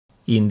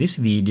In this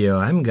video,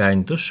 I'm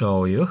going to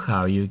show you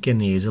how you can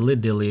easily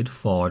delete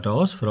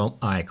photos from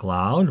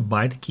iCloud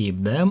but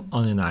keep them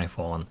on an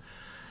iPhone.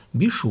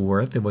 Be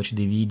sure to watch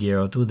the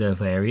video to the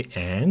very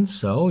end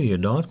so you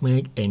don't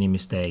make any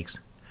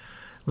mistakes.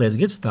 Let's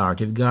get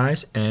started,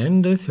 guys,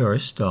 and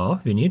first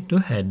off we need to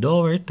head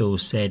over to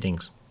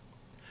Settings.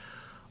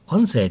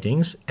 On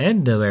Settings,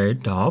 at the very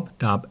top,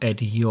 tap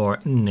at your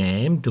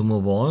name to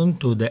move on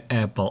to the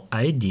Apple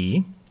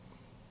ID.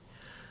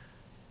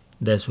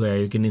 That's where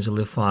you can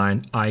easily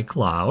find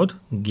iCloud,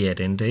 get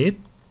into it.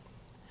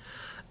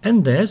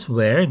 And that's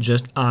where,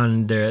 just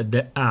under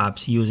the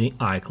apps using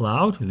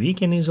iCloud, we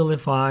can easily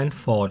find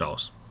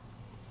Photos.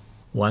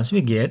 Once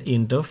we get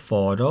into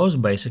Photos,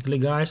 basically,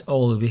 guys,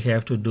 all we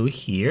have to do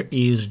here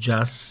is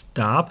just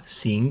stop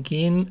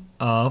syncing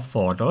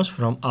photos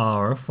from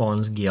our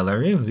phone's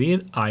gallery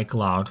with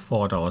iCloud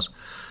Photos.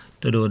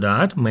 To do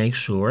that, make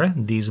sure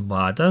this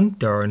button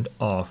turned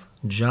off,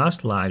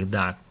 just like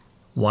that.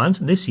 Once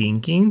the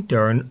syncing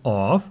turned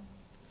off,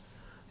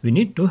 we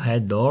need to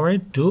head over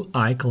to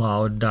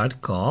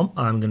iCloud.com.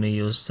 I'm gonna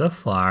use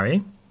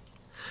Safari.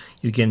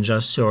 You can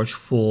just search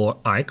for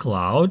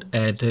iCloud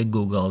at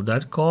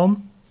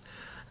google.com.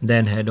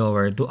 Then head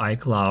over to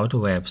iCloud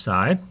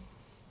website.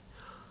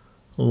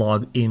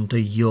 Log into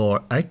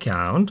your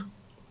account.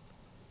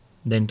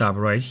 Then tap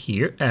right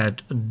here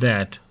at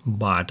that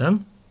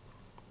button.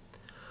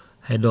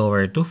 Head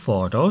over to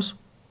Photos.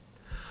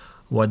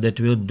 What that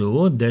will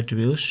do, that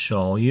will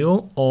show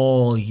you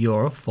all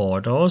your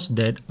photos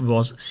that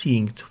was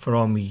synced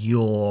from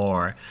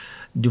your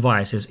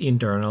device's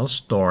internal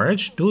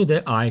storage to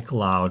the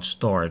iCloud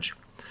storage.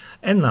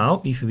 And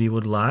now, if we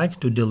would like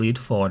to delete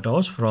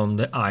photos from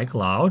the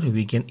iCloud,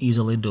 we can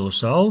easily do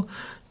so.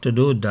 To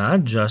do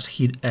that, just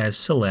hit Add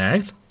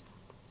Select.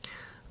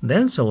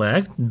 Then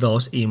select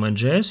those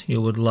images you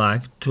would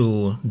like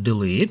to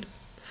delete.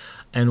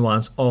 And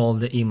once all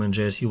the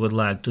images you would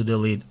like to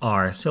delete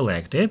are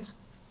selected,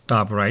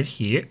 tap right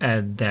here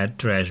at that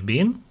trash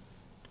bin.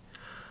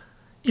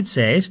 It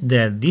says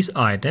that these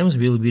items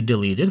will be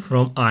deleted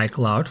from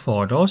iCloud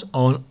Photos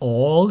on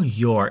all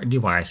your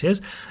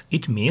devices.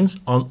 It means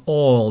on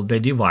all the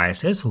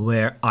devices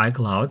where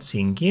iCloud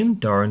syncing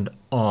turned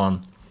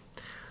on.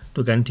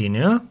 To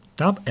continue,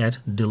 tap at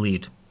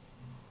Delete.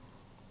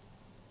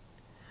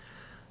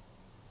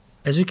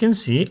 As you can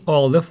see,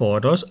 all the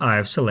photos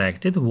I've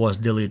selected was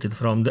deleted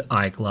from the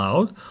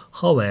iCloud.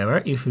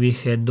 However, if we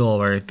head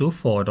over to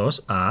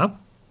Photos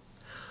app,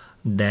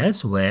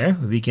 that's where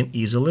we can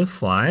easily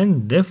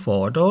find the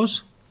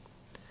photos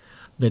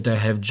that I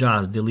have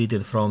just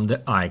deleted from the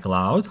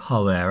iCloud.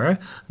 However,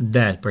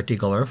 that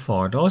particular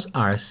photos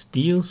are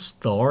still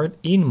stored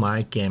in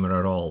my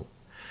camera roll.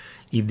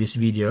 If this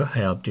video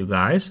helped you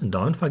guys,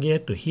 don't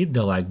forget to hit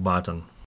the like button.